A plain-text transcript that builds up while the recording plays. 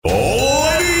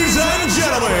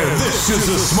This is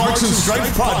the Smarks and Stripes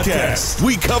podcast.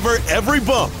 We cover every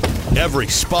bump, every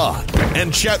spot,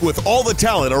 and chat with all the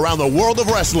talent around the world of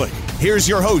wrestling. Here's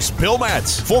your host, Bill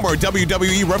Matz, former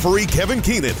WWE referee Kevin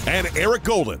Keenan, and Eric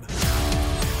Golden.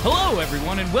 Hello,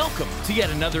 everyone, and welcome to yet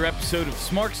another episode of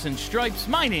Smarks and Stripes.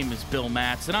 My name is Bill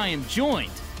Matz, and I am joined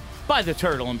by the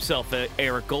turtle himself,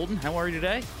 Eric Golden. How are you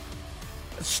today?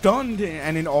 Stunned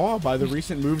and in awe by the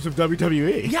recent moves of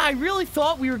WWE. Yeah, I really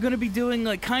thought we were going to be doing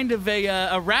like kind of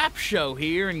a rap show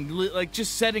here and like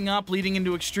just setting up, leading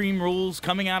into Extreme Rules,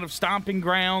 coming out of Stomping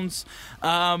Grounds.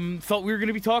 Thought we were going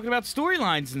to be talking about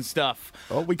storylines and stuff.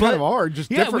 Well, we kind of are,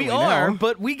 just differently now. Yeah, we are,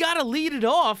 but we got to lead it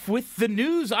off with the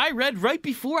news I read right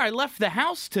before I left the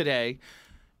house today.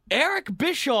 Eric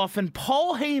Bischoff and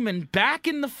Paul Heyman back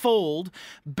in the fold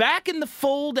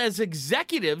as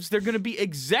executives. They're going to be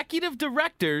executive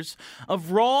directors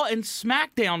of Raw and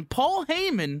SmackDown. Paul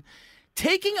Heyman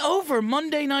taking over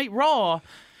Monday Night Raw.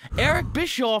 Eric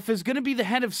Bischoff is going to be the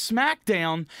head of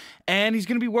SmackDown, and he's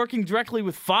going to be working directly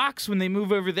with Fox when they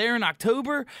move over there in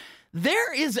October.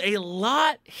 There is a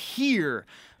lot here.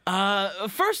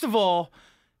 First of all,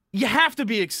 you have to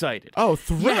be excited. Oh,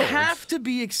 thrilled. You have to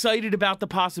be excited about the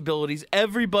possibilities.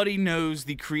 Everybody knows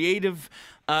the creative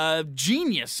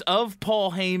genius of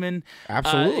Paul Heyman.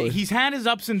 Absolutely. He's had his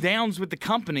ups and downs with the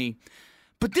company.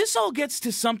 But this all gets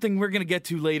to something we're going to get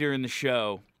to later in the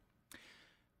show.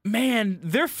 Man,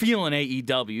 they're feeling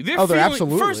AEW. They're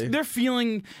absolutely. First, they're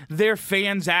feeling their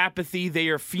fans' apathy. They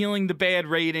are feeling the bad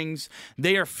ratings.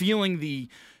 They are feeling the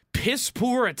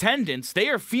piss-poor attendance. They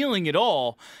are feeling it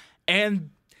all. And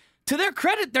to their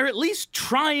credit, they're at least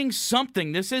trying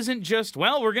something. This isn't just,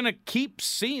 well, we're going to keep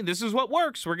seeing. This is what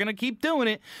works. We're going to keep doing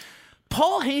it.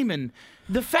 Paul Heyman,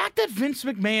 the fact that Vince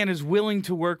McMahon is willing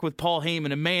to work with Paul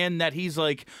Heyman, a man that he's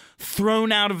like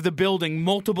thrown out of the building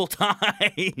multiple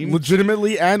times.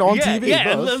 Legitimately and on TV.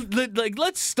 Yeah,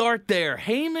 let's start there.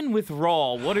 Heyman with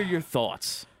Raw, what are your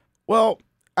thoughts? Well,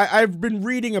 I've been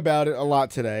reading about it a lot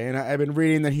today, and I've been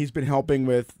reading that he's been helping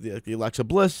with the Alexa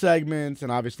Bliss segments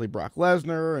and obviously Brock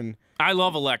Lesnar. And I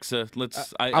love Alexa.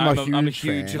 I'm a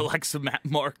huge fan. Alexa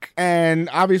mark. And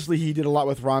obviously he did a lot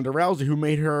with Ronda Rousey, who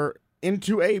made her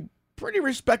into a pretty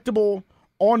respectable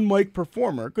on-mic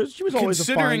performer because she was always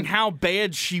considering how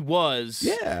bad she was.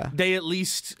 Yeah, they at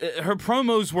least her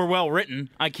promos were well written.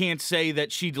 I can't say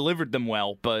that she delivered them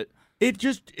well, but I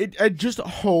just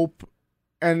hope.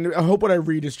 And I hope what I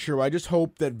read is true. I just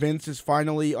hope that Vince is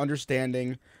finally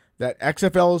understanding that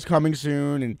XFL is coming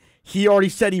soon, and he already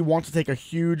said he wants to take a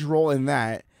huge role in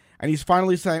that. And he's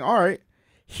finally saying, all right,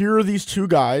 here are these two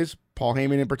guys, Paul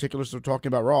Heyman in particular, so we're talking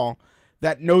about Raw,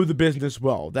 that know the business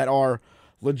well, that are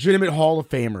legitimate Hall of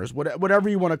Famers, whatever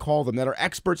you want to call them, that are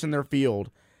experts in their field.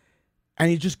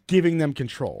 And he's just giving them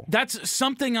control. That's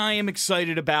something I am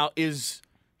excited about is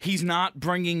he's not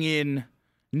bringing in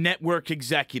network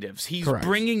executives. He's Correct.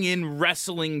 Bringing in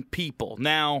wrestling people.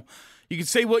 Now, you can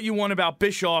say what you want about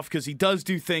Bischoff because he does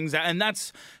do things, and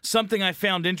that's something I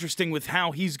found interesting with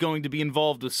how he's going to be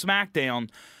involved with SmackDown.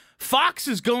 Fox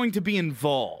is going to be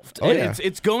involved. Oh, yeah.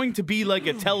 It's going to be like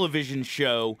a television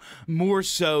show more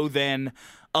so than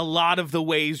a lot of the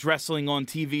ways wrestling on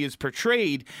TV is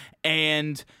portrayed,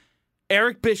 and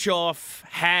Eric Bischoff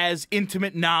has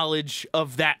intimate knowledge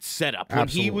of that setup. When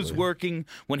Absolutely.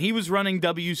 when he was running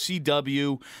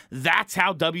WCW, that's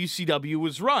how WCW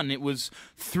was run. It was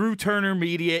through Turner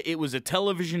Media. It was a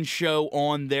television show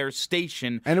on their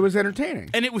station. And it was entertaining.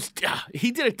 And it was,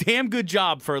 he did a damn good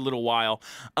job for a little while.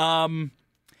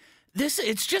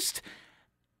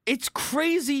 It's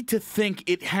crazy to think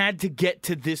it had to get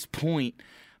to this point.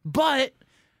 But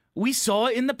we saw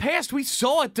it in the past. We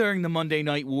saw it during the Monday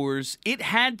Night Wars. It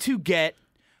had to get,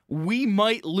 we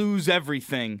might lose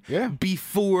everything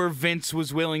before Vince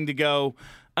was willing to go,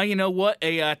 you know what,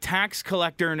 a tax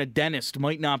collector and a dentist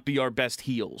might not be our best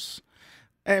heels.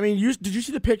 I mean, did you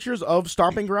see the pictures of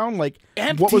Stomping Ground? Like,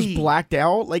 Empty. What was blacked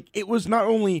out? Like, it was not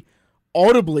only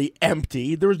audibly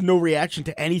empty, there was no reaction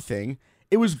to anything.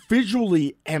 It was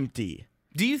visually empty.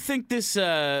 Do you think this...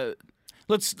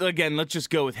 Let's just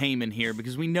go with Heyman here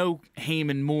because we know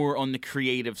Heyman more on the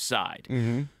creative side.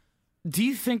 Mm-hmm. Do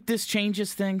you think this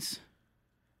changes things?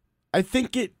 I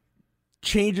think it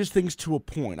changes things to a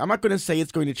point. I'm not going to say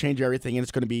it's going to change everything and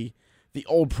it's going to be the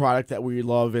old product that we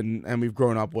love and we've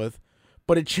grown up with,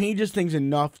 but it changes things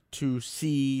enough to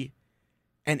see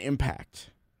an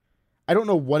impact. I don't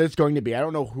know what it's going to be. I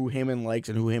don't know who Heyman likes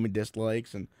and who Heyman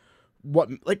dislikes and what.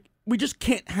 Like, we just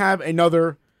can't have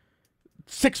another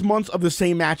 6 months of the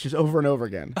same matches over and over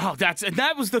again. Oh,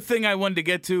 that was the thing I wanted to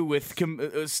get to with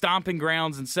Stomping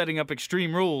Grounds and setting up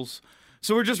Extreme Rules.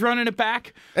 So we're just running it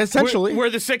back? Essentially. We're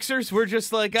the Sixers. We're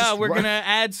just like, we're going to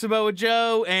add Samoa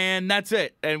Joe, and that's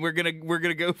it. And we're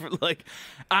gonna go for, like...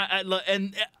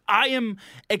 I am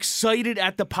excited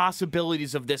at the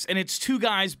possibilities of this. And it's two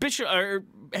guys.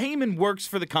 Heyman works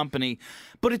for the company,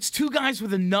 but it's two guys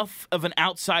with enough of an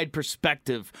outside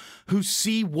perspective who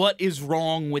see what is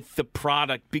wrong with the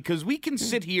product, because we can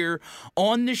sit here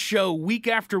on this show week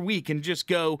after week and just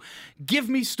go, give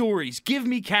me stories, give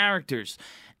me characters,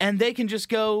 and they can just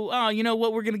go, oh, you know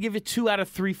what, we're going to give you 2 out of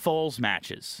 3 falls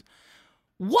matches.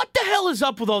 What the hell is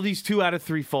up with all these 2 out of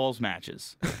 3 falls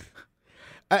matches?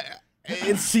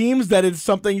 It seems that it's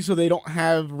something so they don't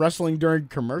have wrestling during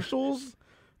commercials,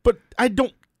 but I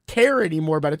don't care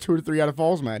anymore about a 2 or 3 out of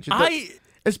falls match.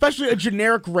 Especially a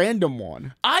generic random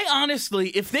one. I honestly,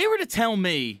 if they were to tell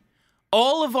me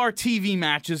all of our TV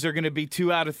matches are going to be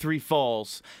 2 out of 3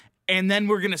 falls, and then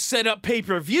we're going to set up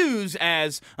pay-per-views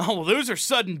as, oh, well, those are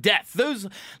sudden death. Those,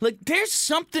 like, there's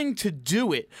something to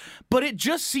do it. But it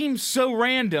just seems so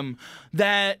random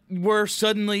that we're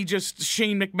suddenly just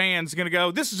Shane McMahon's going to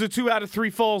go, this is a 2 out of 3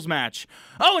 falls match.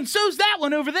 Oh, and so's that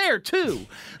one over there, too.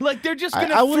 Like, they're just going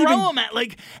to throw them at,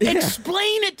 like,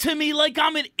 explain it to me like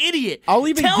I'm an idiot. I'll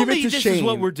even Tell give it me to this Shane. Is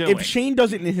what we're doing. If Shane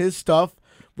does it in his stuff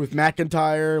with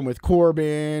McIntyre and with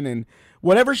Corbin and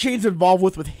whatever Shane's involved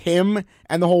with him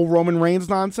and the whole Roman Reigns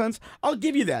nonsense, I'll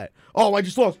give you that. Oh, I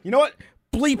just lost. You know what?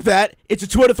 Bleep that. It's a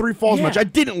 2 out of 3 falls match. I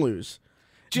didn't lose.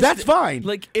 That's fine.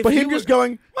 Like, but him just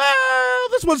going, well,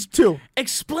 this one's 2.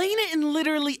 Explain it in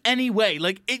literally any way.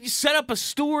 Like, set up a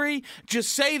story.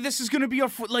 Just say this is going to be our...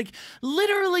 Like,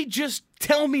 literally just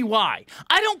tell me why.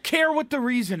 I don't care what the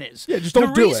reason is. Yeah, just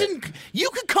don't do it. You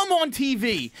could come on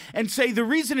TV and say the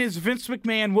reason is Vince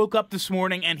McMahon woke up this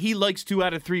morning and he likes 2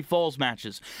 out of 3 falls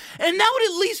matches. And that would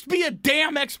at least be a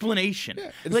damn explanation.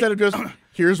 Yeah, instead of just...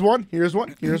 Here's one, here's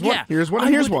one, here's one, here's one,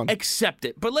 and here's one. Accept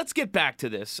it. But let's get back to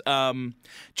this.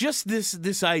 Just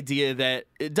this idea that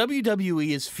WWE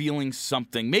is feeling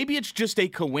something. Maybe it's just a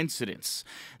coincidence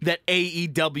that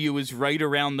AEW is right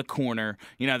around the corner.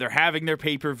 You know, they're having their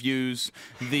pay-per-views.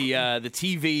 The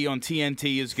TV on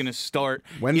TNT is going to start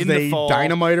Wednesday, in the fall.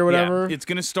 Dynamite or whatever. Yeah, it's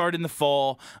going to start in the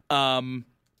fall.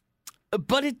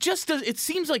 But it just does. It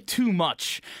seems like too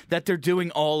much that they're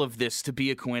doing all of this to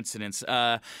be a coincidence.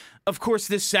 Of course,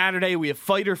 this Saturday we have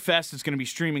Fyter Fest. It's going to be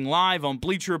streaming live on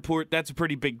Bleacher Report. That's a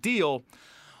pretty big deal.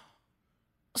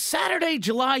 Saturday,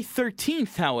 July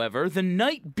 13th, however, the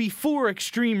night before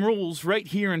Extreme Rules, right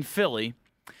here in Philly,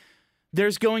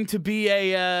 there's going to be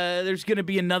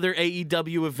another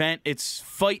AEW event. It's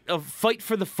Fight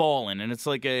for the Fallen, and it's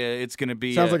like it's going to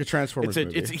be sounds like a Transformers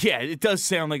movie. It does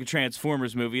sound like a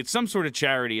Transformers movie. It's some sort of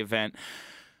charity event.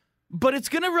 But it's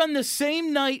going to run the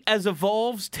same night as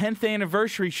Evolve's 10th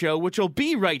anniversary show, which will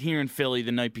be right here in Philly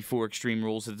the night before Extreme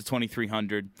Rules at the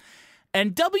 2300.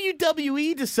 And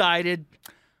WWE decided,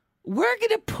 we're going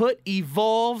to put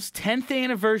Evolve's 10th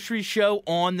anniversary show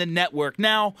on the network.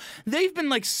 Now, they've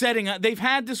been setting up, they've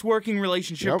had this working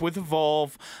relationship with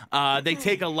Evolve. They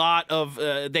take a lot of,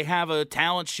 they have a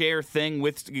talent share thing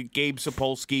with Gabe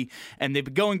Sapolsky, and they've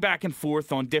been going back and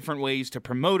forth on different ways to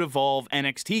promote Evolve.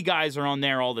 NXT guys are on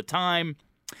there all the time.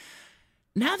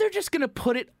 Now they're just going to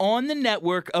put it on the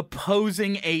network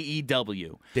opposing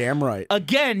AEW. Damn right.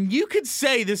 Again, you could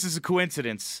say this is a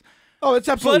coincidence. Oh, it's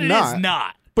absolutely not. But it is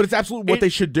not. But it's absolutely what they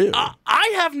should do.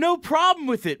 I have no problem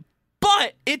with it,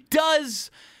 but it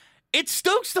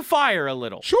stokes the fire a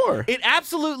little. Sure. It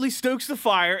absolutely stokes the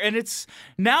fire, and it's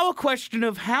now a question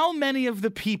of how many of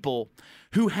the people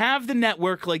who have the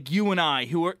network like you and I,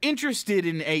 who are interested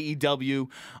in AEW,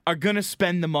 are going to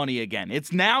spend the money again.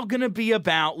 It's now going to be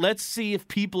about, let's see if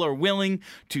people are willing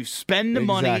to spend the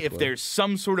money, if there's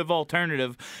some sort of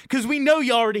alternative, because we know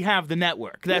you already have the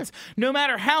network. That's no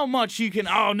matter how much you can,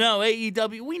 oh no,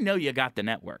 AEW, we know you got the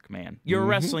network, man. You're a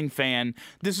wrestling fan.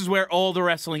 This is where all the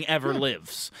wrestling ever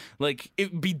lives. Like,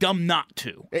 it'd be dumb not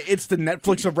to. It's the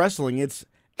Netflix of wrestling. It's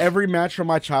every match from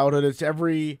my childhood. It's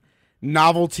every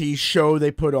novelty show they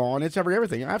put on. It's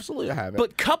everything. Absolutely, I have it.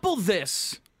 But couple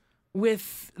this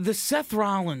with the Seth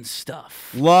Rollins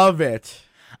stuff. Love it.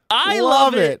 I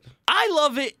love it. I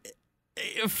love it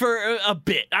for a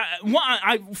bit.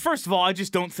 First of all, I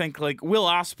just don't think, Will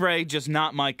Ospreay, just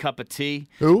not my cup of tea.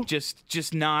 Who?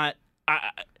 Just not.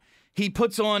 He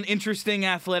puts on interesting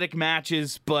athletic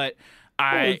matches, but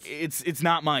it's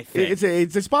not my thing.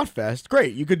 It's a spot fest.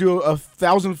 Great. You could do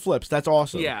 1,000 flips. That's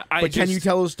awesome. Yeah. But can you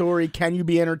tell a story? Can you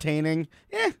be entertaining?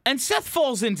 Yeah. And Seth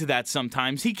falls into that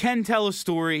sometimes. He can tell a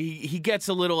story. He gets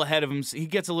a little ahead of him. He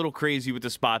gets a little crazy with the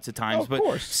spots at times. Of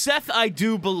course. Seth, I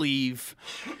do believe,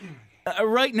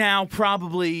 right now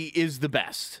probably is the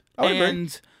best. I agree.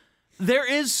 there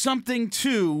is something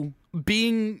to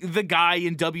being the guy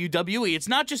in WWE. It's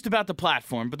not just about the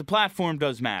platform, but the platform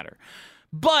does matter.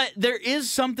 But there is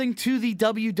something to the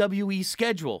WWE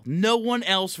schedule. No one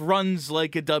else runs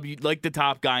like the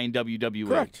top guy in WWE.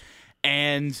 Correct.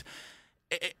 And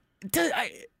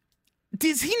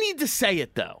does he need to say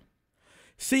it, though?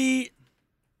 See,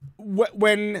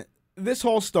 when this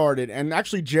all started, and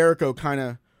actually Jericho kind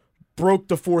of broke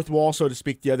the fourth wall, so to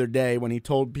speak, the other day when he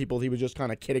told people he was just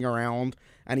kind of kidding around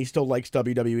and he still likes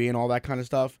WWE and all that kind of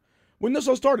stuff. When this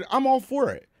all started, I'm all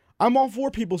for it. I'm all for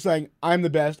people saying, I'm the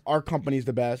best, our company's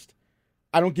the best.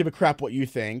 I don't give a crap what you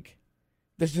think.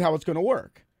 This is how it's going to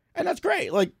work. And that's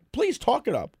great. Like, please talk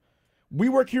it up. We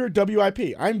work here at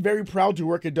WIP. I'm very proud to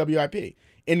work at WIP.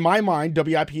 In my mind,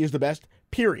 WIP is the best,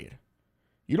 period.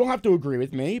 You don't have to agree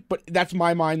with me, but that's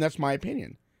my mind, that's my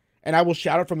opinion. And I will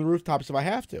shout it from the rooftops if I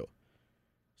have to.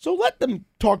 So let them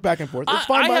talk back and forth. It's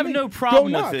fine by me. I have no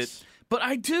problem with it. But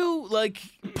I do,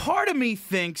 part of me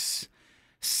thinks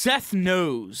Seth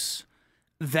knows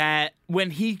that when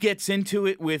he gets into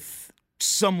it with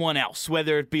someone else,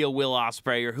 whether it be a Will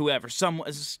Ospreay or whoever,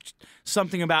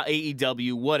 something about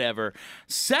AEW, whatever,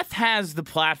 Seth has the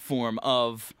platform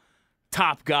of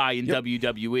top guy in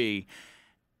WWE.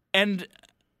 And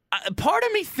part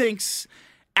of me thinks,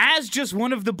 as just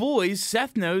one of the boys,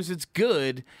 Seth knows it's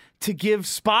good to give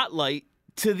spotlight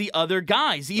to the other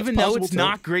guys, even though it's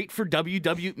not great for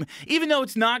WWE, even though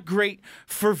it's not great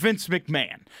for Vince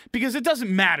McMahon, because it doesn't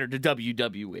matter to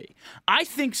WWE. I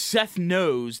think Seth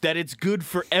knows that it's good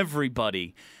for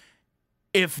everybody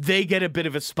if they get a bit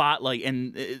of a spotlight,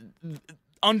 and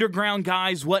underground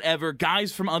guys, whatever,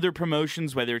 guys from other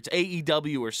promotions, whether it's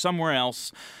AEW or somewhere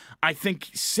else. I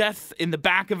think Seth, in the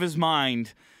back of his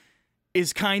mind,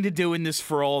 is kind of doing this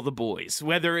for all the boys,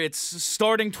 whether it's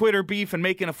starting Twitter beef and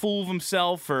making a fool of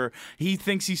himself, or he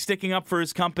thinks he's sticking up for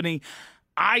his company.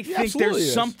 I think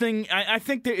there's something. I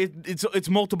think that it's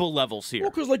multiple levels here. Well,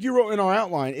 because like you wrote in our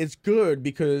outline, it's good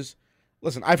because,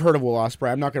 listen, I've heard of Will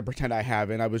Ospreay. I'm not going to pretend I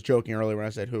haven't. I was joking earlier when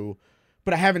I said who,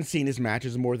 but I haven't seen his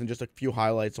matches more than just a few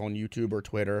highlights on YouTube or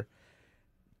Twitter.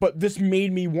 But this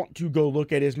made me want to go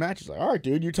look at his matches. Like, all right,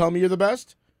 dude, you tell me you're the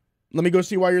best? Let me go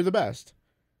see why you're the best.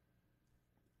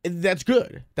 That's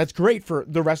good. That's great for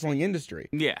the wrestling industry.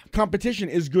 Yeah. Competition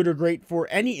is good or great for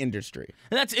any industry.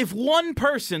 And that's if one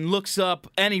person looks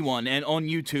up anyone and on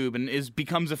YouTube and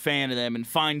becomes a fan of them and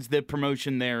finds the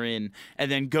promotion they're in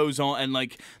and then goes on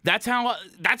and that's how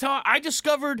I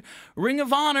discovered Ring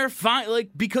of Honor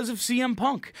because of CM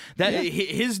Punk.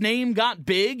 His name got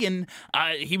big and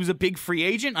he was a big free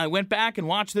agent. I went back and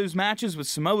watched those matches with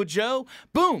Samoa Joe.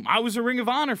 Boom, I was a Ring of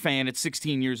Honor fan at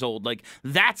 16 years old.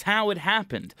 That's how it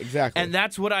happened. Exactly. And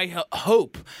that's what I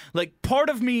hope. Part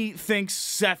of me thinks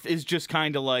Seth is just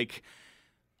kind of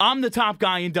I'm the top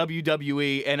guy in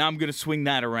WWE, and I'm going to swing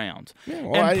that around. Yeah,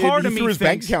 well, and part of me threw his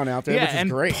bank account out there, which is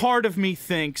great. Part of me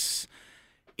thinks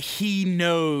he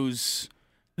knows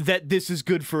that this is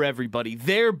good for everybody.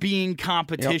 There being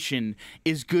competition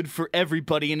is good for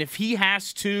everybody, and if he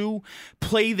has to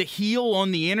play the heel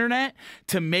on the internet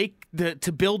to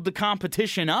build the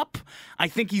competition up, I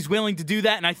think he's willing to do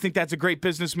that, and I think that's a great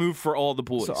business move for all the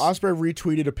boys. So Ospreay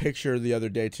retweeted a picture the other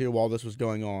day too while this was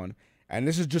going on, and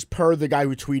this is just per the guy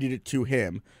who tweeted it to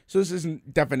him. So this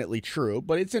isn't definitely true,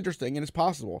 but it's interesting and it's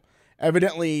possible.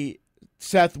 Evidently,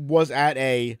 Seth was at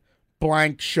a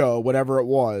blank show, whatever it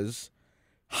was,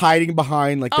 hiding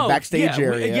behind the backstage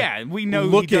area. We know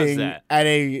looking he does that at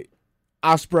a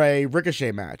Ospreay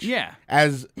Ricochet match. Yeah,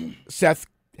 as Seth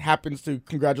happens to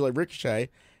congratulate Ricochet,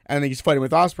 and then he's fighting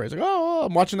with Ospreay. He's like, "Oh,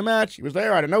 I'm watching the match. He was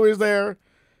there. I didn't know he was there."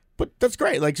 But that's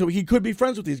great. So he could be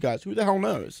friends with these guys. Who the hell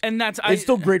knows? And it's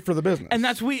still great for the business. And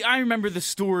I remember the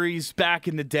stories back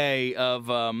in the day of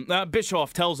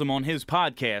Bischoff tells them on his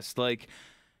podcast,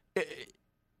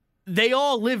 they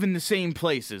all live in the same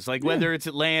places, whether it's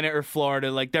Atlanta or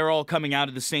Florida, they're all coming out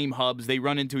of the same hubs. They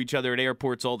run into each other at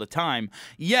airports all the time.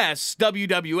 Yes,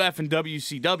 WWF and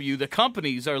WCW, the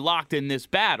companies are locked in this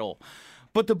battle.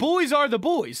 But the boys are the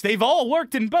boys. They've all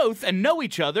worked in both and know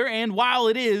each other. And while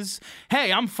it is,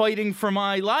 hey, I'm fighting for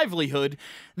my livelihood,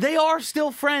 they are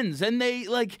still friends. And they,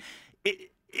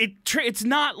 it's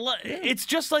not. It's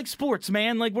just like sports,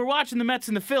 man. We're watching the Mets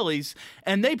and the Phillies,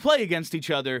 and they play against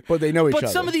each other. But they know each other.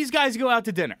 But some of these guys go out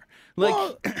to dinner.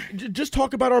 Just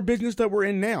talk about our business that we're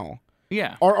in now.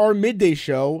 Yeah. Our midday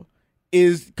show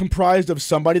is comprised of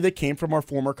somebody that came from our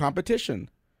former competition.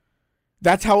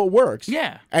 That's how it works.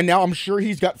 Yeah. And now I'm sure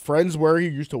he's got friends where he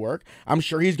used to work. I'm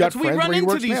sure he's got friends where he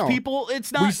works now. We run into these people.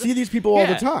 It's not. We see these people all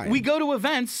the time. We go to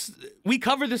events. We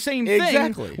cover the same thing.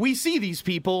 Exactly. We see these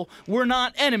people. We're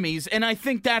not enemies, and I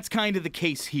think that's kind of the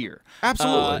case here.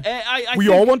 Absolutely. We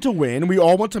all want to win. We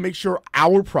all want to make sure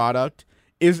our product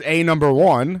is number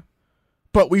one.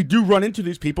 But we do run into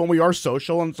these people, and we are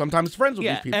social and sometimes friends with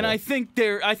these people. And I think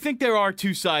there are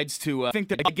two sides to. I think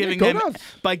that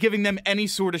by giving them any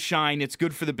sort of shine, it's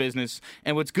good for the business,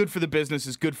 and what's good for the business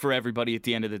is good for everybody at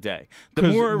the end of the day. The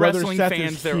more wrestling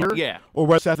fans there are, or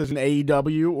whether Seth is in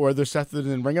AEW or whether Seth is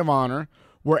in Ring of Honor,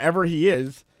 wherever he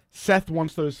is, Seth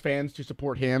wants those fans to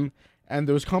support him and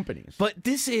those companies. But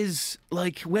this is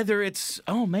like whether it's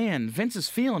Vince is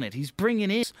feeling it. He's bringing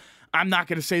in. I'm not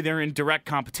going to say they're in direct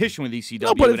competition with ECW.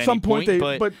 No, but at some point,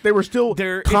 they were still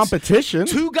competition.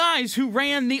 Two guys who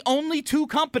ran the only two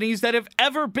companies that have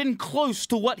ever been close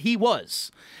to what he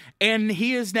was. And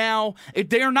he is now,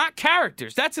 they are not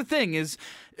characters. That's the thing, is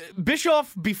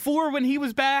Bischoff, before when he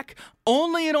was back,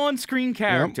 only an on-screen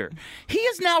character. Yep. He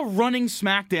is now running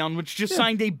SmackDown, which just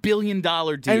signed a $1 billion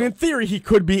deal. And in theory, he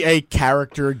could be a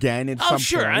character again at some point.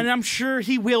 Sure, and I'm sure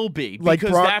he will be,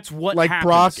 because that's what happens.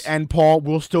 Brock and Paul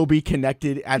will still be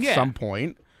connected at some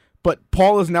point. But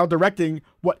Paul is now directing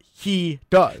what he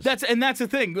does. That's the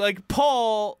thing. Like,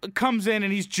 Paul comes in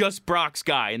and he's just Brock's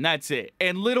guy, and that's it.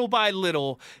 And little by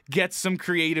little gets some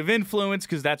creative influence,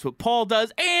 because that's what Paul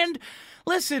does. And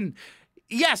listen,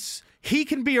 yes, he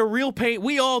can be a real pain.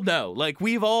 We all know. Like,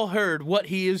 we've all heard what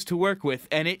he is to work with,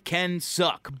 and it can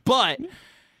suck. But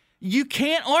you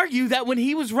can't argue that when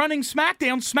he was running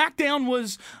SmackDown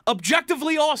was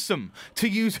objectively awesome, to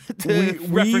use to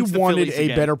reference the We wanted Phillies a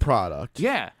again. better product.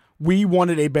 Yeah. We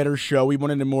wanted a better show. We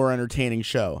wanted a more entertaining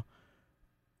show.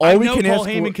 I know Paul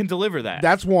Heyman can deliver that.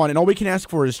 That's one, and all we can ask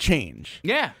for is change.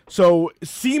 Yeah. So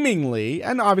seemingly,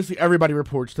 and obviously everybody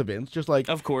reports to Vince, just like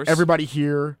of course everybody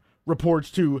here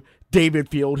reports to David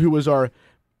Field, who was our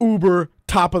uber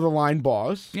top-of-the-line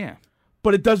boss. Yeah.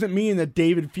 But it doesn't mean that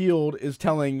David Field is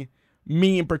telling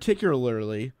me in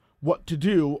particularly what to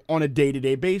do on a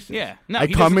day-to-day basis. Yeah. No, I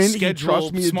come in, he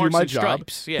trusts me to do my job.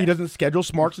 Yeah. He doesn't schedule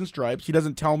Smarts and Stripes. He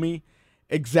doesn't tell me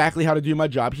exactly how to do my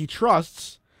job. He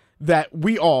trusts that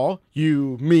we all,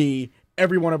 you, me,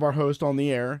 every one of our hosts on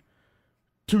the air,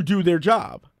 to do their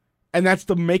job. And that's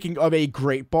the making of a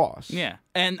great boss. Yeah.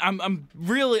 And I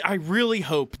really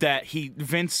hope that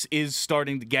Vince is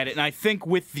starting to get it. And I think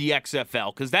with the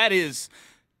XFL, because that is,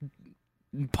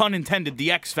 pun intended, the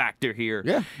X factor here.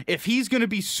 Yeah. If he's going to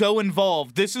be so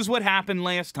involved, this is what happened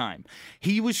last time.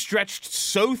 He was stretched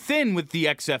so thin with the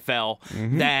XFL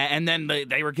and then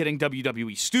they were getting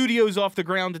WWE Studios off the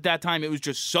ground at that time. It was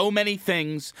just so many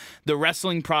things. The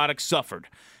wrestling product suffered.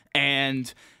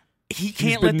 And he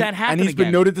can't let that happen again. And he's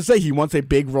been noted to say he wants a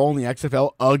big role in the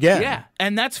XFL again. Yeah,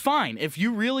 and that's fine. If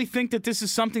you really think that this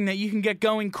is something that you can get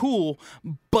going, cool,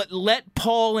 but let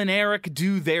Paul and Eric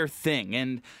do their thing.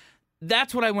 And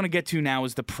that's what I want to get to now,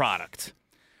 is the product.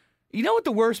 You know what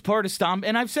the worst part of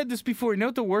and I've said this before, you know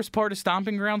what the worst part of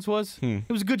Stomping Grounds was? It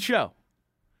was a good show.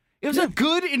 It was a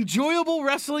good, enjoyable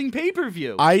wrestling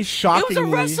pay-per-view. It was a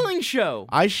wrestling show.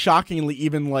 I shockingly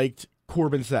even liked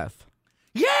Corbin Seth.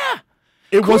 Yeah!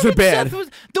 It wasn't bad. Seth was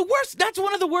the worst. That's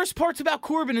one of the worst parts about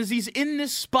Corbin, is he's in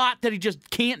this spot that he just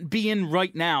can't be in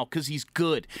right now because he's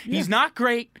good. Yeah. He's not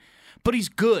great, but he's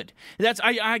good.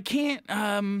 I can't.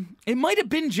 It might have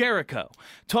been Jericho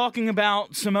talking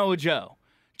about Samoa Joe.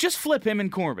 Just flip him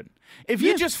and Corbin. If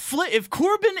you just flip, if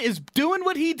Corbin is doing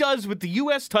what he does with the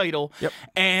U.S. title,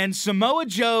 and Samoa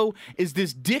Joe is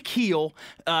this dick heel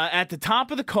at the top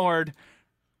of the card,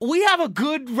 we have a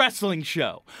good wrestling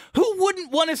show. Who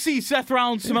wouldn't want to see Seth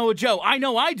Rollins, Samoa Joe? I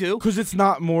know I do. Because it's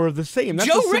not more of the same.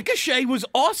 Joe Ricochet was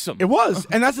awesome. It was.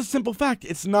 And that's a simple fact.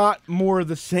 It's not more of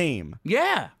the same.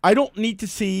 Yeah. I don't need to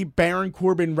see Baron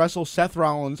Corbin wrestle Seth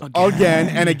Rollins again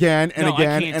and again and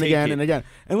again and again and again.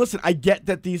 And listen, I get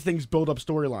that these things build up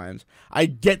storylines. I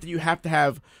get that you have to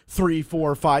have 3,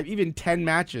 4, 5, even 10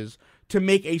 matches to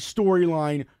make a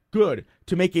storyline good,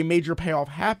 to make a major payoff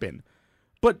happen.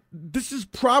 But this is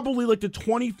probably like the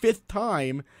 25th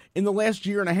time in the last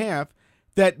year and a half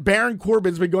that Baron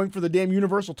Corbin's been going for the damn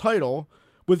Universal title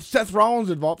with Seth Rollins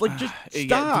involved. Like, just stop.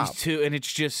 Yeah, these two, and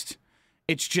it's just,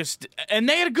 and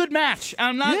they had a good match.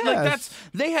 I'm not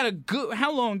they had a good.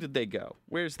 How long did they go?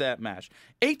 Where's that match?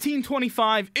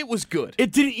 1825. It was good.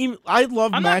 It didn't even. I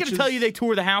love matches. I'm not going to tell you they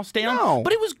tore the house down,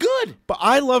 but it was good. But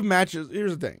I love matches.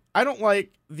 Here's the thing: I don't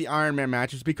like the Iron Man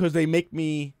matches because they make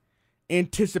me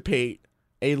anticipate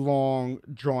a long,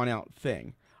 drawn-out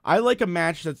thing. I like a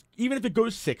match that's, even if it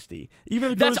goes 60,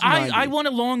 even if it goes 90. I want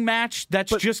a long match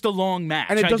that's just a long match.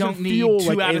 And it doesn't I don't need feel 2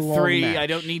 like out a of long 3. match. I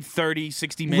don't need 30,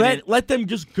 60 minutes. Let them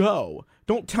just go.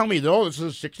 Don't tell me, oh, this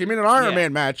is a 60-minute Iron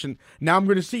Man match, and now I'm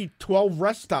going to see 12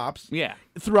 rest stops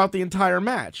throughout the entire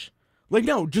match. Like,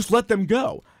 no, just let them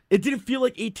go. It didn't feel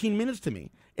like 18 minutes to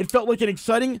me. It felt like an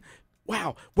exciting,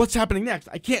 wow, what's happening next?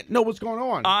 I can't know what's going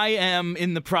on. I am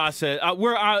in the process.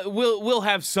 We'll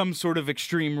have some sort of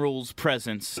Extreme Rules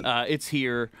presence. It's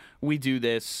here. We do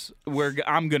this.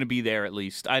 I'm going to be there at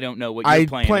least. I don't know what your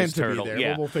plan is, Turtle. Be there.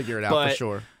 Yeah. We'll figure it out for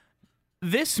sure.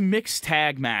 This mixed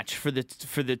tag match for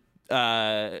the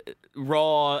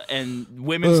Raw and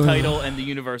women's title and the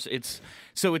universe. It's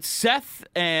Seth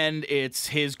and it's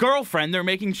his girlfriend. They're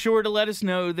making sure to let us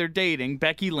know they're dating,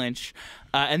 Becky Lynch,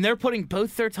 and they're putting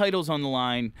both their titles on the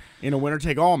line in a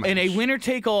winner-take-all match. In a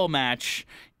winner-take-all match,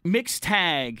 mixed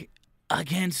tag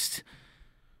against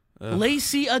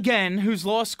Lacey again, who's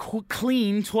lost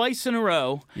clean twice in a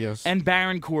row, and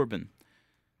Baron Corbin.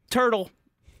 Turtle,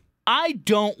 I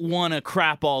don't want to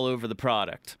crap all over the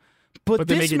product. But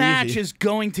this match is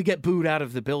going to get booed out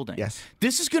of the building. Yes.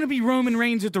 This is going to be Roman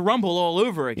Reigns at the Rumble all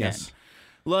over again. Yes.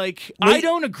 Like, I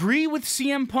don't agree with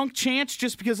CM Punk chants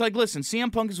just because, like, listen,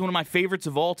 CM Punk is one of my favorites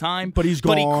of all time. But he's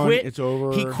gone. But he quit. It's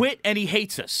over. He quit and he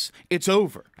hates us. It's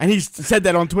over. And he's said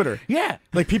that on Twitter. Yeah.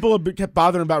 Like, people have kept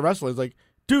bothering about wrestling. It's like,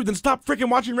 dude, then stop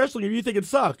freaking watching wrestling if you think it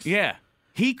sucks. Yeah.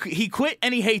 He quit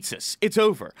and he hates us. It's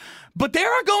over. But there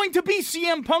are going to be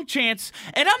CM Punk chants,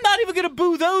 and I'm not even going to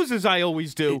boo those as I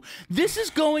always do. This is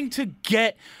going to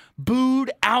get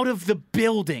booed out of the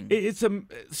building. It's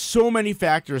so many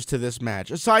factors to this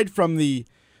match, aside from the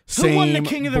Who won the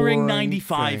King of the Ring boring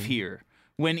 95 thing. here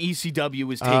when ECW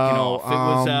was taken off?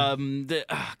 It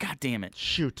was, God damn it.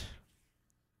 Shoot.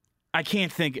 I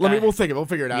can't think. We'll think it. We'll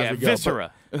figure it out as we go.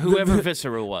 Viscera. Whoever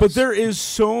Viscera was. But there is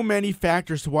so many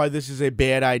factors to why this is a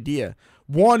bad idea.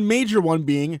 One major one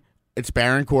being it's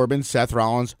Baron Corbin, Seth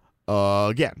Rollins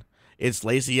again. It's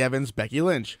Lacey Evans, Becky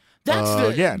Lynch. That's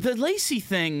again. The Lacey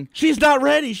thing. She's not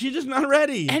ready. She's just not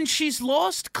ready. And she's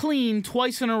lost clean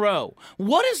twice in a row.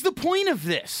 What is the point of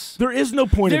this? There is no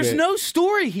point of it. There's no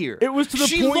story here. It was to the point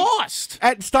she lost.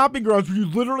 At Stomping Grounds where you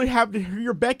literally have to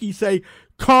hear Becky say,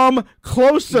 come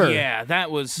closer. Yeah,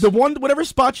 that was whatever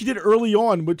spot she did early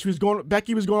on, which was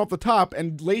Becky was going off the top,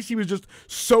 and Lacey was just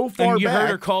so far and you back. heard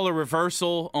her call a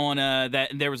reversal on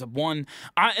that. There was a one.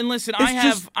 And listen, I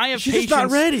have she's patience. Just not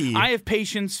ready. I have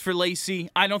patience for Lacey.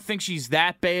 I don't think she's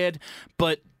that bad,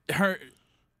 but her.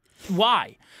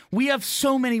 Why? We have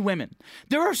so many women.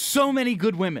 There are so many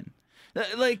good women.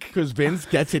 Because Vince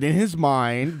gets it in his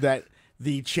mind that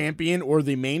the champion or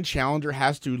the main challenger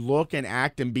has to look and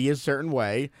act and be a certain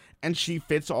way, and she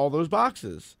fits all those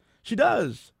boxes. She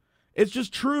does. It's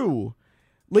just true.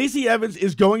 Lacey Evans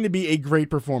is going to be a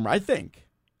great performer, I think,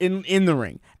 in the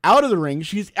ring. Out of the ring,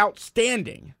 she's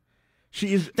outstanding.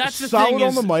 She is solid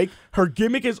on the mic. Her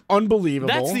gimmick is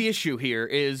unbelievable. That's the issue here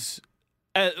is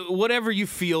whatever you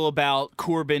feel about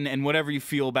Corbin and whatever you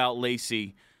feel about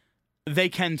Lacey, they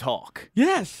can talk.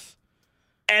 Yes.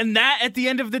 And that, at the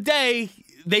end of the day,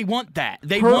 they want that.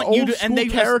 They Her want you to, and they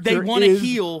want a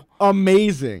heel.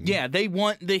 Amazing. Yeah, they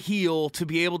want the heel to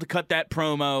be able to cut that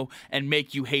promo and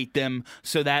make you hate them,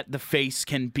 so that the face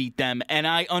can beat them. And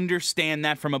I understand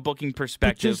that from a booking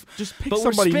perspective. Just pick but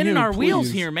somebody we're spinning new, our please. wheels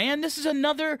here, man. This is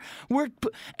another. And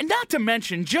not to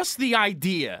mention just the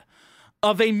idea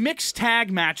of a mixed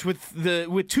tag match with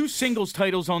 2 singles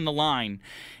titles on the line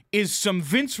is some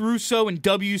Vince Russo and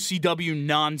WCW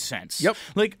nonsense. Yep.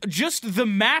 Like, just the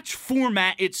match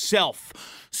format itself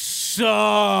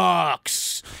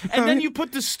sucks. And then you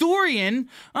put the story in,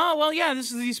 oh, well, yeah,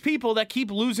 this is these people that keep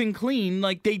losing clean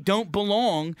like they don't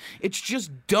belong. It's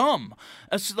just dumb.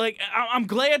 It's like, I'm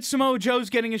glad Samoa Joe's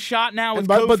getting a shot now with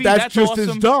Kofi. But that's just awesome.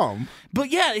 as dumb. But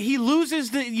yeah, he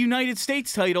loses the United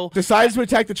States title. Decides to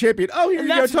attack the champion. Oh, here you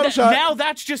go, title shot. Now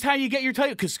that's just how you get your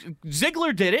title. Because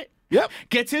Ziggler did it. Yep.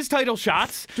 Gets his title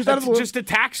shots. Just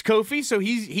attacks Kofi, so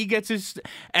he gets his.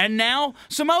 And now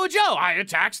Samoa Joe, I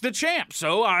attacks the champ,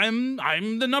 so I'm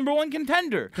the number 1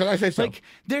 contender. Can I say so? Like,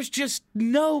 there's just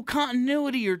no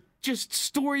continuity or just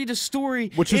story to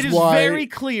story. Which is it is why very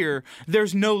clear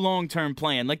there's no long-term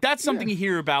plan. Like, that's something you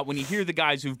hear about when you hear the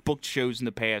guys who've booked shows in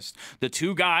the past. The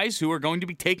 2 guys who are going to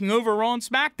be taking over Raw and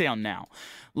SmackDown now.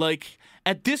 Like,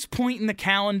 at this point in the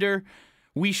calendar,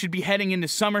 we should be heading into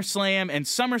SummerSlam, and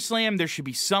SummerSlam, there should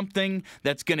be something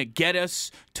that's going to get us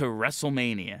to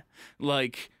WrestleMania.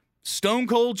 Like, Stone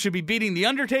Cold should be beating The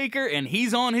Undertaker, and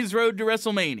he's on his road to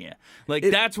WrestleMania. Like,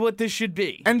 that's what this should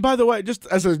be. And by the way, just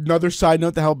as another side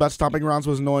note, the hell about Stomping Grounds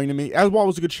was annoying to me. As well, it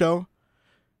was a good show.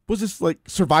 was this like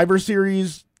Survivor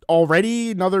Series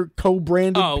already? Another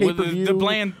co-branded pay-per-view? The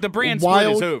brand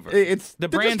split is over. It's the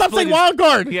brand stop split saying Wild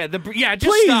Card. Yeah, just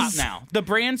Please. stop now. The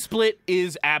brand split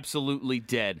is absolutely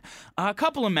dead. A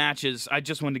couple of matches I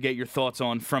just wanted to get your thoughts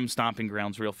on from Stomping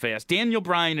Grounds real fast. Daniel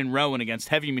Bryan and Rowan against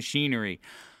Heavy Machinery.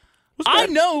 I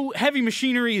know Heavy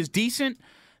Machinery is decent.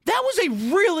 That was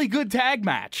a really good tag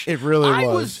match. It really was. I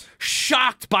was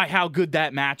shocked by how good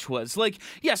that match was. Like,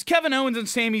 yes, Kevin Owens and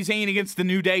Sami Zayn against the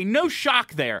New Day. No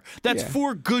shock there. That's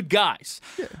 4 good guys.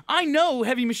 Yeah. I know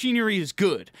Heavy Machinery is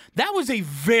good. That was a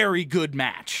very good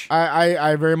match.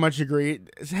 I very much agree.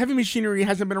 Heavy Machinery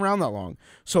hasn't been around that long.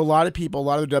 So a lot of people, a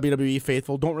lot of the WWE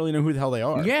faithful don't really know who the hell they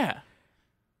are. Yeah.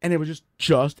 And it was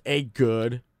just a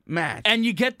good match. And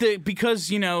you get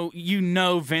because you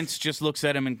know Vince just looks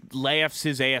at him and laughs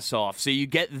his ass off. So you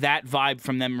get that vibe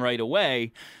from them right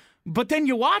away. But then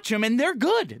you watch them and they're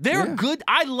good. They're good.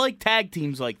 I like tag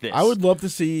teams like this. I would love to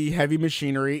see Heavy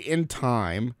Machinery in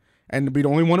time, and we'd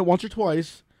only want it once or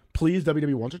twice. Please,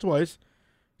 WWE, once or twice.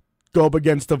 Go up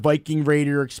against the Viking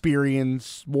Raider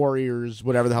Experience Warriors,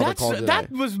 whatever the hell they're called today.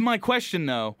 That was my question,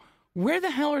 though. Where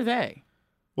the hell are they?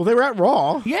 Well, they were at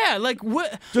Raw. Yeah, like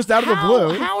what? Just out of the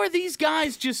blue. How are these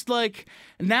guys just like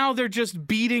now? They're just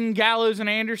beating Gallows and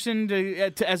Anderson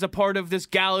as a part of this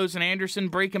Gallows and Anderson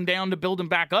break them down to build them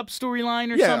back up storyline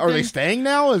or something. Yeah, are they staying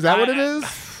now? Is that what it is?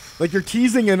 Like you're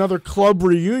teasing another club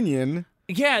reunion.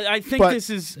 Yeah, I think this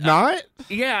is not.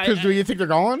 Yeah, because do you think they're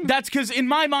gone? That's because in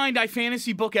my mind I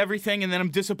fantasy book everything and then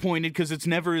I'm disappointed because it's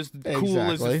never as cool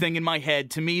as the thing in my head.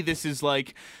 To me, this is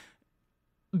like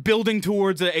building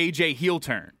towards an AJ heel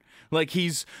turn. Like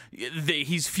he's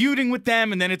feuding with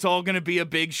them, and then it's all going to be a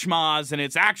big schmoz, and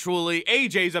it's actually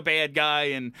AJ's a bad guy,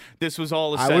 and this was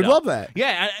all a setup. I would love that.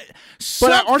 Yeah,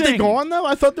 but aren't they gone though?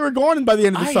 I thought they were gone by the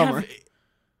end of the summer.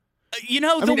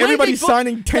 Everybody's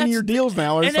signing 10-year deals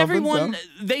now, or and something. Everyone,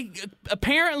 they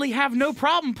apparently have no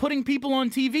problem putting people on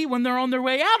TV when they're on their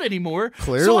way out anymore.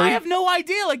 Clearly. So I have no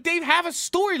idea. Like, they have a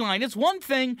storyline. It's one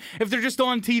thing if they're just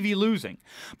on TV losing.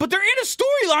 But they're in a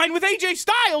storyline with AJ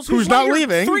Styles, who's not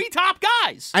leaving. 3 top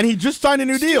guys. And he just signed a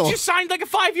new deal. He just signed like a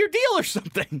 5-year deal or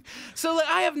something. So like,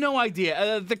 I have no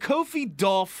idea. The Kofi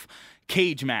Dolph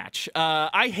cage match.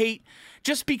 I hate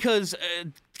just because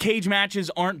cage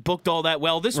matches aren't booked all that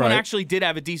well. This one actually did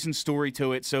have a decent story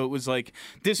to it, so it was like,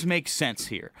 this makes sense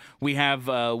here. We have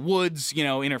Woods,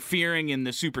 interfering in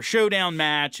the Super Showdown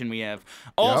match, and we have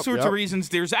all sorts of reasons.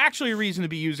 There's actually a reason to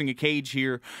be using a cage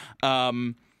here.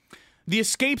 The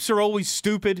escapes are always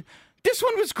stupid. This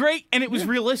one was great, and it was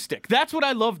realistic. That's what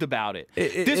I loved about it.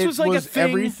 This was like a thing.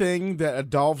 Everything that a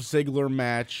Dolph Ziggler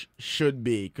match should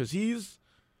be, because he's,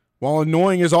 while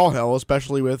annoying as all hell,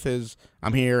 especially with his,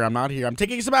 I'm here, I'm not here, I'm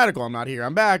taking a sabbatical, I'm not here,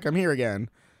 I'm back, I'm here again.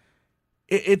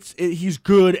 He's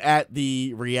good at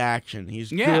the reaction.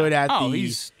 He's good at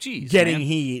getting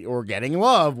heat or getting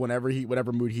love whatever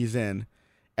mood he's in.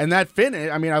 And that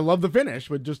finish, I love the finish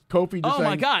with just Kofi just saying,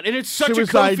 my God. And it's such a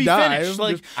suicide Kofi dive, finish.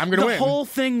 Like, I'm going to win. The whole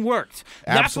thing worked.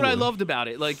 Absolutely. That's what I loved about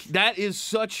it. Like, that is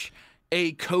such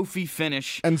a Kofi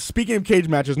finish. And speaking of cage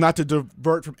matches, not to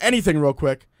divert from anything real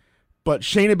quick, but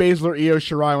Shayna Baszler, Io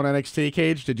Shirai on NXT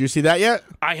cage. Did you see that yet?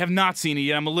 I have not seen it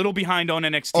yet. I'm a little behind on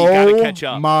NXT. Gotta catch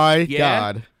up. Oh, my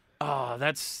God. Oh,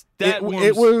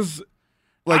 it was...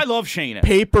 I love Shayna.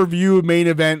 Pay-per-view main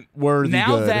event worthy.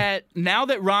 Now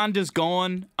that Ronda's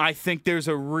gone, I think there's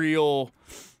a real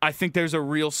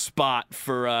spot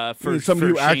for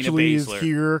somebody who Shayna actually Baszler. is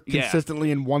here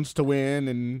consistently and wants to win.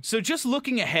 And so just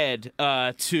looking ahead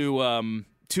to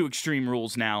Extreme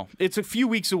Rules now. It's a few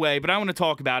weeks away, but I want to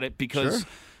talk about it because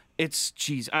it's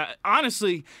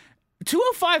honestly.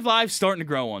 205 Live's starting to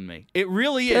grow on me. It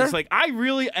really is. Like,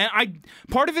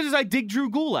 part of it is I dig Drew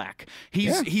Gulak.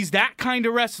 He's that kind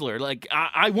of wrestler. Like,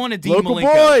 I want to Dean Local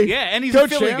Malenko. boy. Yeah, and he's a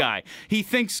Philly guy. He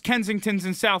thinks Kensington's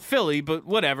in South Philly, but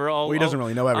whatever. He doesn't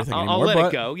really know everything anymore. I'll let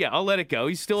it go. Yeah, I'll let it go.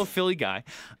 He's still a Philly guy.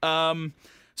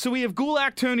 So we have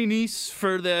Gulak Tony Nese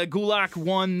for the Gulak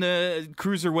won the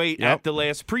cruiserweight at the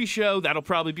last pre-show. That'll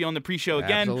probably be on the pre-show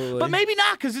again. Absolutely. But maybe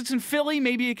not because it's in Philly.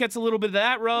 Maybe it gets a little bit of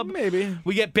that rub. Maybe.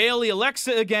 We get Bailey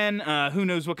Alexa again. Who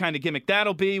knows what kind of gimmick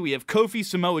that'll be. We have Kofi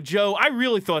Samoa Joe. I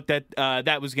really thought that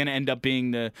that was going to end up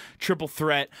being the triple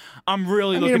threat. I'm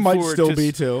really looking forward to... it might still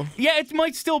be, too. Yeah, it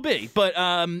might still be. But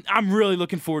I'm really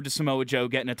looking forward to Samoa Joe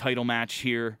getting a title match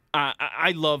here.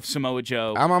 I love Samoa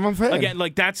Joe. I'm a fan. Again,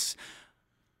 like that's...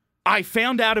 I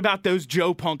found out about those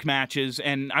Joe Punk matches,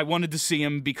 and I wanted to see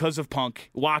him because of Punk.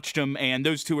 Watched him, and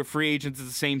those two are free agents at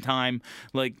the same time.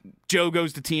 Like, Joe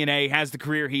goes to TNA, has the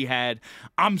career he had.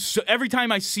 Every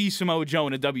time I see Samoa Joe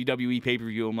in a WWE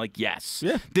pay-per-view, I'm like, yes,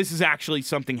 this is actually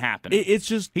something happening. It's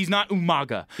just... He's not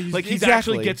Umaga. He exactly.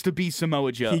 actually gets to be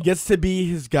Samoa Joe. He gets to be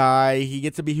his guy. He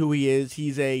gets to be who he is.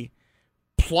 He's a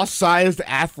plus-sized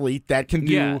athlete that can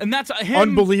do and that's him,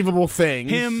 unbelievable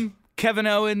things. Him, Kevin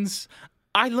Owens...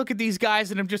 I look at these guys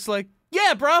and I'm just like,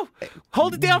 yeah, bro,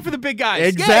 hold it down for the big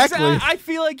guys. Exactly. Yeah, I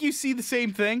feel like you see the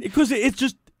same thing. Because it's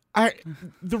just,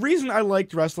 the reason I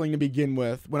liked wrestling to begin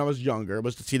with when I was younger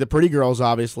was to see the pretty girls,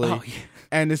 obviously,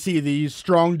 and to see these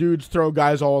strong dudes throw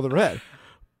guys all over the head.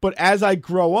 But as I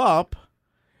grow up,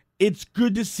 it's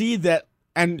good to see that.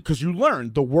 And because you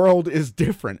learn, the world is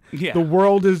different. Yeah. The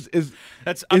world is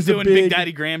I'm doing Big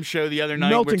Daddy Graham's show the other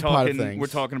night. We're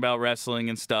talking about wrestling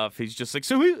and stuff. He's just like,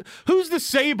 so who's the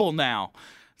Sable now?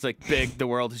 It's like, Big, the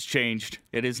world has changed.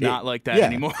 It is not like that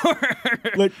anymore.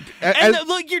 Like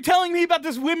you're telling me about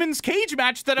this women's cage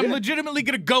match that I'm legitimately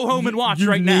going to go home and watch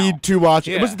right now. You need to watch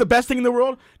it. Yeah. Was it the best thing in the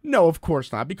world? No, of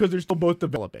course not, because they're still both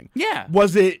developing. Yeah.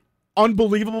 Was it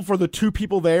unbelievable for the two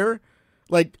people there?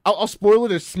 Like, I'll spoil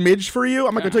it a smidge for you.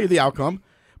 I'm not going to tell you the outcome.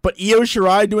 But Io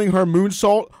Shirai doing her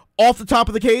moonsault off the top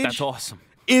of the cage. That's awesome.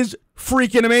 Is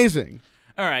freaking amazing.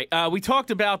 All right. We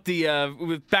talked about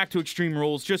the back to Extreme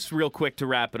Rules, just real quick to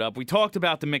wrap it up. We talked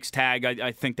about the mixed tag.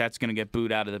 I think that's going to get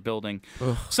booed out of the building.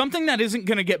 Ugh. Something that isn't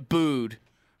going to get booed,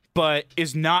 but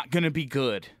is not going to be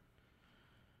good.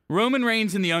 Roman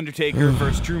Reigns and The Undertaker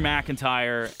versus Drew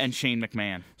McIntyre and Shane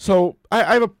McMahon. So,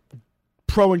 I have a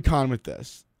pro and con with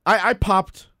this. I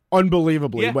popped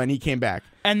unbelievably when he came back.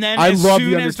 And then as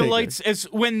soon as the lights,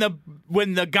 when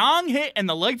the gong hit and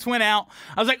the lights went out,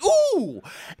 I was like, ooh!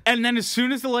 And then as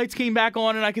soon as the lights came back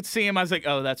on and I could see him, I was like,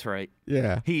 oh, that's right.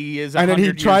 Yeah. He is 100 years old. And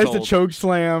then he tries to choke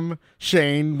slam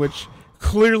Shane, which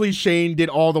clearly Shane did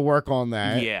all the work on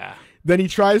that. Yeah. Then he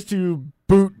tries to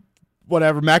boot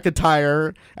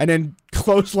McIntyre, and then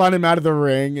clothesline him out of the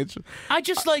ring. I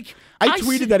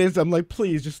tweeted that in. I'm like,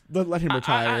 please, just let him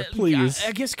retire, please.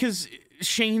 I guess because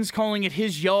Shane's calling it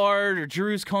his yard, or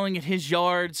Drew's calling it his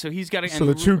yard, so he's got to. So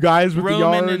the two guys with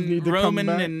Roman the yard need to Roman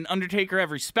come back? and Undertaker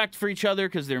have respect for each other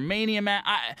because they're Mania match.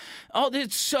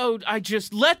 I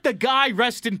just let the guy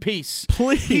rest in peace.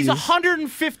 Please, he's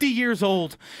 150 years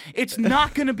old. It's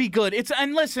not going to be good.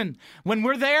 And listen, when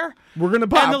we're there, we're gonna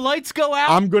pop. And the lights go out.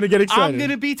 I'm gonna get excited. I'm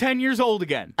gonna be 10 years old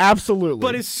again. Absolutely.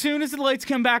 But as soon as the lights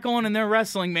come back on and they're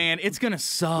wrestling, man, it's gonna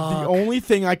suck. The only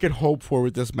thing I could hope for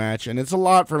with this match, and it's a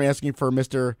lot from asking for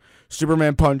Mr.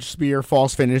 Superman Punch Spear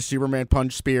false finish, Superman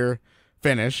Punch Spear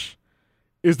finish,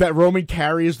 is that Roman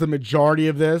carries the majority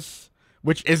of this,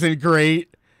 which isn't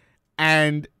great.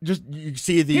 And just you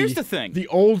see here's the thing. The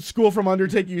old school from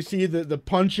Undertaker, you see the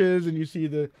punches and you see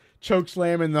the choke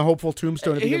slam and the hopeful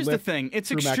tombstone. Here's the thing.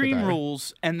 It's Extreme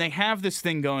Rules, and they have this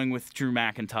thing going with Drew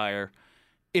McIntyre.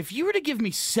 If you were to give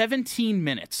me 17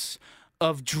 minutes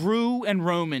of Drew and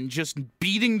Roman just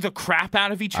beating the crap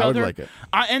out of each other. I would like it.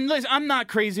 And listen, I'm not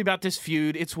crazy about this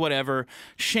feud. It's whatever.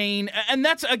 Shane, and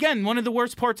that's, again, one of the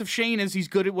worst parts of Shane is he's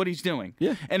good at what he's doing.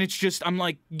 Yeah. And it's just, I'm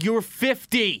like, you're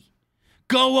 50.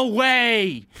 Go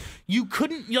away. You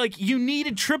couldn't, you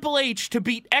needed Triple H to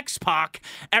beat X-Pac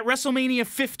at WrestleMania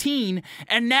 15,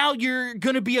 and now you're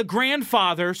going to be a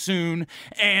grandfather soon,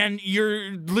 and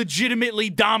you're legitimately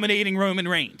dominating Roman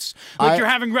Reigns. You're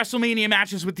having WrestleMania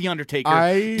matches with The Undertaker.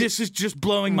 This is just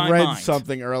blowing my mind. I read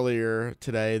something earlier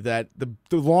today that the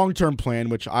long-term plan,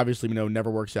 which obviously we know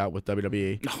never works out with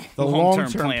WWE, the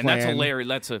long-term plan that's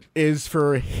hilarious. Is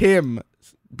for him,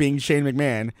 being Shane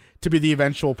McMahon, to be the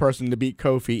eventual person to beat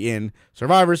Kofi in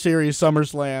Survivor Series,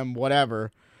 SummerSlam, whatever,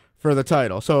 for the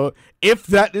title. So if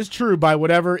that is true by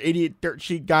whatever idiot dirt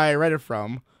sheet guy I read it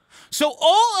from. So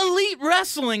All Elite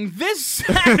Wrestling this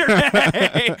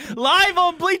Saturday, live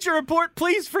on Bleacher Report.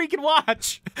 Please freaking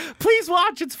watch. Please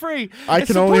watch. It's free. I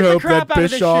can only hope that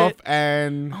Bischoff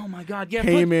and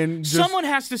Heyman someone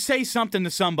has to say something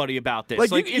to somebody about this.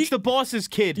 It's the boss's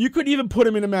kid. You could even put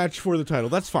him in a match for the title.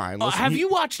 That's fine. Listen, have you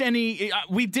watched any?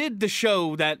 We did the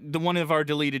show one of our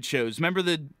deleted shows. Remember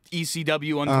the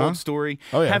ECW Untold Story?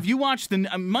 Oh, yeah. Have you watched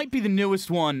might be the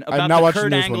newest one about the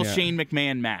Kurt Angle Shane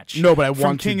McMahon match? No, but I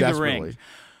want to desperately. Ring.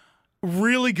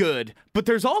 Really good. But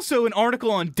there's also an article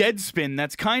on Deadspin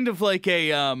that's kind of like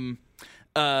a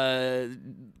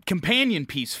companion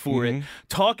piece for it,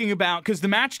 talking about, because the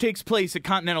match takes place at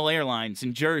Continental Airlines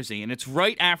in Jersey, and it's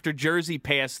right after Jersey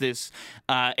passed this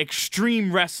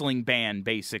extreme wrestling ban,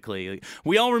 basically.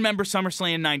 We all remember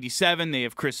SummerSlam 97. They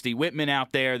have Christy Whitman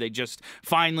out there. They just,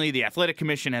 finally, the Athletic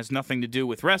Commission has nothing to do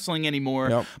with wrestling anymore.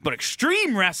 Yep. But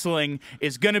extreme wrestling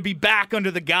is going to be back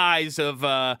under the guise of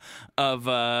the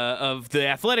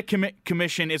Athletic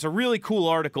Commission. It's a really cool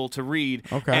article to read,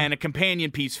 and a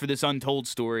companion piece for this untold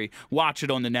story. Watch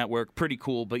it on the network. Pretty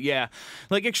cool. But yeah,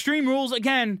 like Extreme Rules,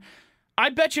 again, I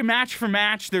bet you match for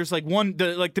match, there's like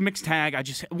the mixed tag. I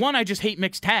just hate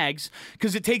mixed tags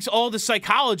because it takes all the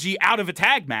psychology out of a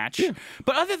tag match. Yeah.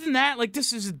 But other than that, like,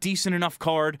 this is a decent enough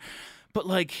card. But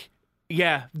like,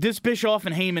 yeah, this Bischoff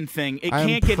and Heyman thing, it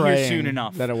can't get here soon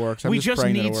enough. That it works. We just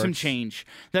need some change.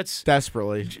 That's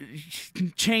desperately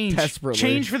change. Desperately.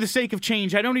 Change for the sake of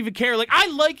change. I don't even care. Like, I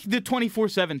like the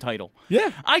 24/7 title.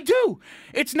 Yeah, I do.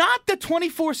 It's not the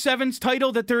 24/7's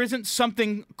title that there isn't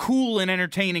something cool and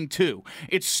entertaining too.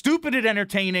 It's stupid and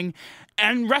entertaining,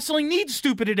 and wrestling needs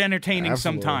stupid and entertaining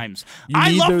sometimes.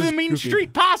 I love the Mean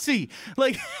Street Posse.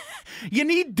 Like. You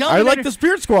need dumb. I like the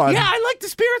Spirit Squad. Yeah, I like the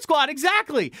Spirit Squad.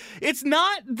 Exactly. It's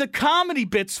not the comedy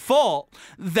bit's fault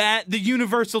that the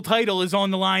Universal title is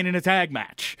on the line in a tag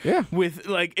match. Yeah.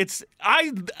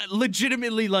 I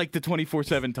legitimately like the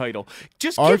 24/7 title.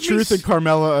 Just R-Truth and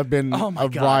Carmella have been a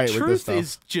riot with this stuff. Truth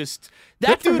is just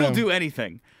that dude will do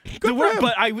anything.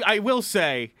 But I will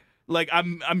say, like,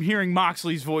 I'm hearing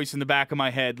Moxley's voice in the back of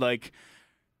my head, like,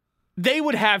 they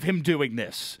would have him doing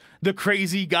this. The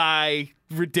crazy guy,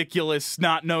 ridiculous,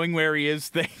 not knowing where he is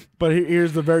thing. But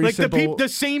here's the very simple... the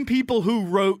same people who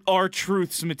wrote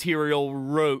R-Truth's material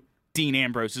wrote Dean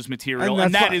Ambrose's material,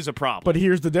 and that is a problem. But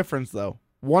here's the difference, though.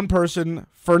 One person,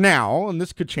 for now, and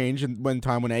this could change when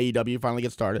AEW finally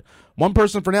gets started, one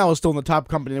person for now is still in the top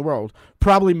company in the world,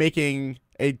 probably making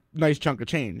a nice chunk of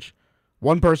change.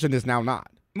 One person is now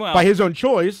not. Well, by his own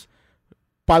choice.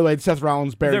 By the way, Seth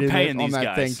Rollins buried on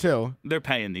that thing, too. They're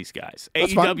paying these guys.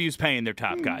 AEW's paying their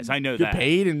top guys. I know that. Get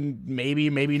paid and maybe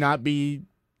not be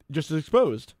just as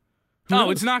exposed.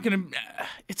 It's not going to...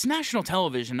 It's national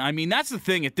television. I mean, that's the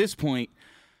thing at this point.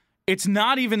 It's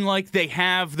not even like they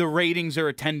have the ratings or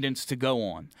attendance to go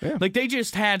on. Yeah. Like, they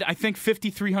just had, I think,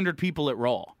 5,300 people at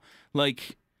Raw.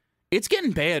 Like, it's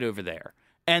getting bad over there.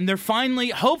 And they're finally,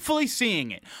 hopefully,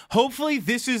 seeing it. Hopefully,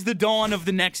 this is the dawn of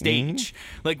the next age.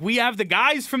 Like, we have the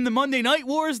guys from the Monday Night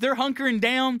Wars. They're hunkering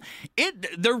down.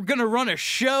 They're going to run a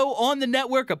show on the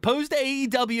network opposed to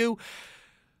AEW.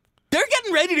 They're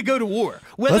getting ready to go to war.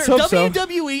 Whether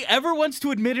WWE ever wants to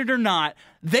admit it or not,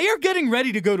 they are getting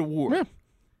ready to go to war. Yeah.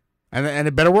 And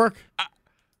it better work.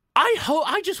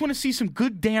 I just want to see some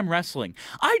good damn wrestling.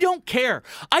 I don't care.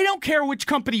 I don't care which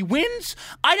company wins.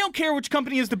 I don't care which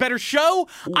company is the better show.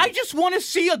 I just want to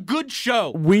see a good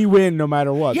show. We win no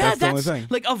matter what. Yeah, that's the only thing.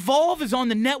 Like, Evolve is on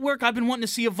the network. I've been wanting to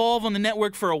see Evolve on the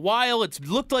network for a while. It's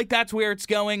looked like that's where it's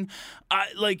going.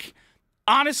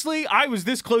 Honestly, I was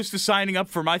this close to signing up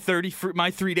for my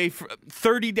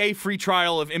 30-day free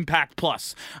trial of Impact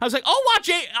Plus. I was like, I'll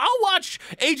watch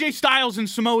AJ Styles and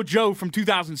Samoa Joe from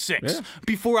 2006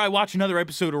 before I watch another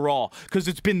episode of Raw because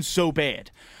it's been so bad.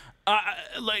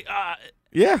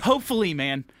 Hopefully,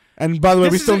 man. And by the way,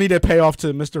 we still need to pay off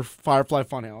to Mr. Firefly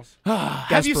Funhouse.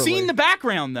 Have you seen the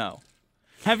background though?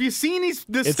 Have you seen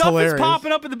the stuff hilarious. that's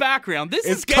popping up in the background?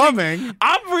 It's coming.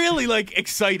 I'm really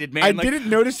excited, man. I didn't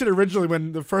notice it originally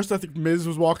when the first, I think, Miz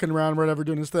was walking around or whatever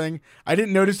doing his thing. I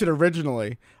didn't notice it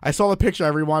originally. I saw the picture,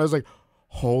 everyone. I was like,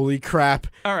 holy crap.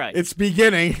 All right. It's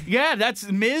beginning. Yeah,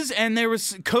 that's Miz, and there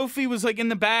was Kofi was like in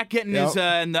the back getting his,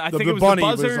 I think it was the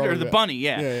buzzard or the bunny.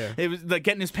 Yeah. It was like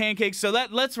getting his pancakes. So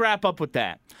let's wrap up with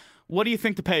that. What do you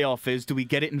think the payoff is? Do we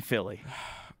get it in Philly?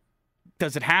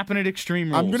 Does it happen at Extreme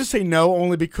Rules? I'm going to say no,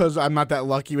 only because I'm not that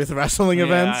lucky with wrestling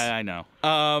events. I know.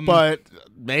 But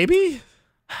maybe?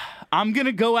 I'm going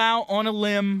to go out on a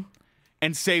limb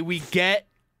and say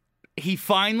he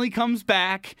finally comes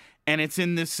back, and it's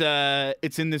in this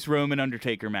Roman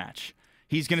Undertaker match.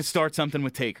 He's going to start something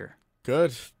with Taker.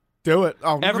 Good. Do it.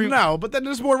 Oh, no, but then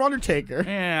there's more Undertaker.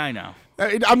 Yeah, I know.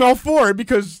 I'm all for it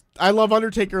because I love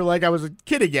Undertaker like I was a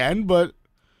kid again, but...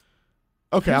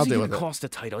 Okay, I'll deal with it. He's going to cost a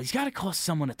title. He's got to cost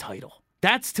someone a title.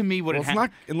 That's, to me, what it has.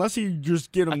 Not unless you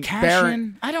just get him a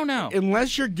cash-in? I don't know.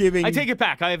 Unless you're giving... I take it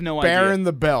back. I have no idea. Baron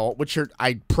the belt, which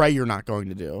I pray you're not going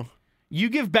to do. You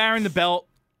give Baron the belt,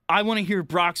 I want to hear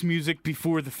Brock's music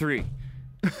before the 3.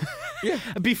 Yeah.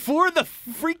 Before the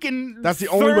freaking That's the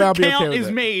only way I'll be count okay with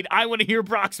is made, I want to hear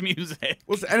Brock's music.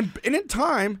 Well, and in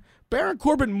time, Baron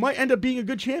Corbin might end up being a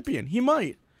good champion. He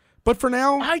might. But for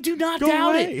now, I do not go doubt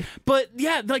away. it. But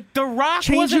yeah, like The Rock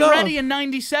Change wasn't it up. ready in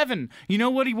 '97. You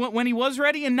know what when he was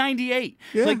ready in '98.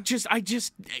 Yeah. Like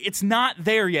it's not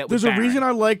there yet. There's with a Baron. reason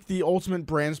I like the Ultimate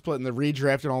brand split and the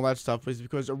redraft and all that stuff is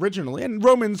because originally, and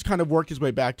Roman's kind of worked his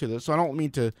way back to this, so I don't mean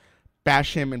to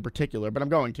bash him in particular, but I'm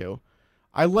going to.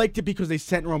 I liked it because they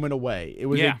sent Roman away. It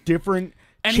was a different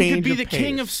and change he could be of the pace.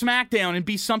 king of SmackDown and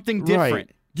be something different.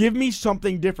 Right. Give me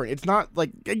something different. It's not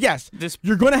like, yes, This-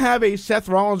 you're going to have a Seth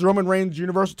Rollins, Roman Reigns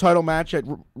Universal title match at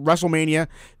WrestleMania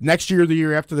next year, the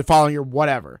year after, the following year,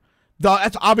 whatever.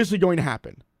 That's obviously going to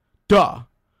happen. Duh.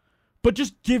 But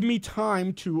just give me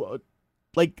time to,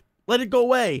 let it go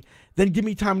away. Then give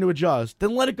me time to adjust.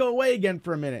 Then let it go away again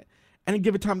for a minute. And then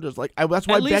give it time to just, that's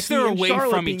why At least Becky they're and away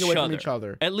Charlotte from being each away other. from each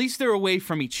other. At least they're away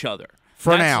from each other.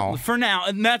 For now. For now.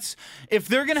 And that's, if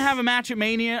they're going to have a match at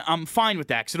Mania, I'm fine with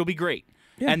that because it'll be great.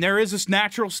 Yeah. And there is this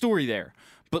natural story there.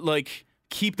 But,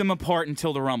 keep them apart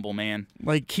until the Rumble, man.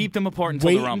 Keep them apart until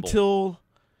Wait the Rumble. until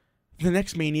the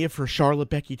next Mania for Charlotte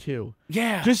Becky too.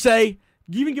 Yeah. Just say,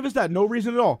 even give us that. No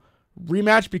reason at all.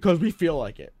 Rematch because we feel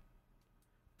like it.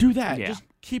 Do that. Yeah. Just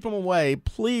keep them away,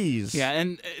 please. Yeah,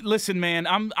 and listen, man,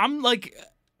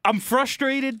 I'm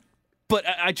frustrated, but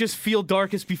I just feel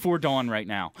darkest before dawn right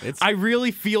now. I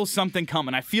really feel something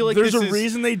coming. I feel like There's this a is,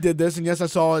 reason they did this, and yes, I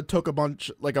saw it took a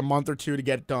month or two to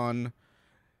get done,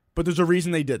 but there's a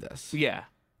reason they did this. Yeah.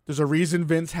 There's a reason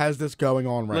Vince has this going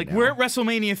on right now. We're at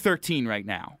WrestleMania 13 right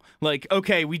now.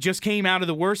 Okay, we just came out of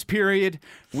the worst period.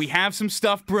 We have some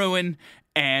stuff brewing,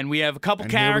 and we have a couple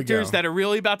And here we characters go. that are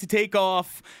really about to take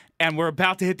off, and we're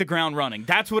about to hit the ground running.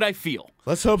 That's what I feel.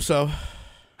 Let's hope so.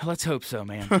 Let's hope so,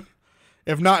 man.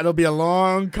 If not, it'll be a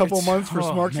long couple months for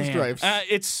Oh, Smarks and man. Stripes.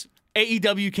 It's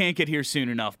AEW can't get here soon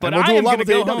enough, but And we'll do I a am lot going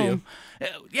to with go AEW. home.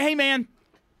 Hey, man,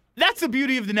 that's the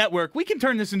beauty of the network. We can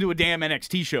turn this into a damn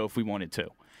NXT show if we wanted to.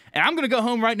 And I'm going to go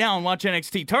home right now and watch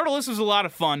NXT. Turtle, this was a lot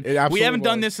of fun. It absolutely We haven't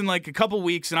done was. this in a couple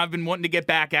weeks, and I've been wanting to get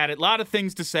back at it. A lot of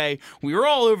things to say. We were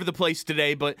all over the place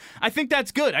today, but I think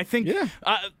that's good. I think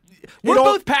we're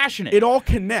both passionate. It all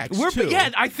connects, too. Yeah,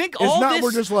 I think It's all not this.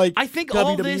 we're just like I think WWE,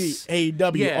 all this.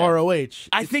 AEW, Yeah. ROH.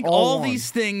 I It's think all one. these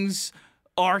things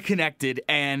are connected,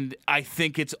 and I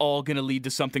think it's all going to lead to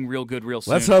something real good real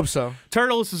soon. Let's hope so.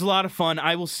 Turtle, this is a lot of fun.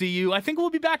 I will see you. I think we'll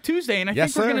be back Tuesday, and I Yes,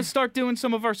 think we're sir. going to start doing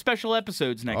some of our special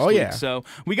episodes next Oh, week. yeah. So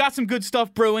we got some good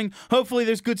stuff brewing. Hopefully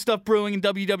there's good stuff brewing in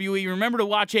WWE. Remember to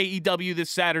watch AEW this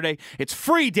Saturday. It's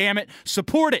free, damn it.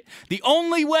 Support it. The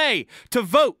only way to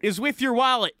vote is with your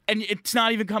wallet, and it's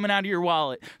not even coming out of your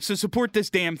wallet. So support this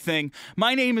damn thing.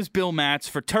 My name is Bill Matz.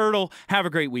 For Turtle, have a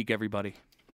great week, everybody.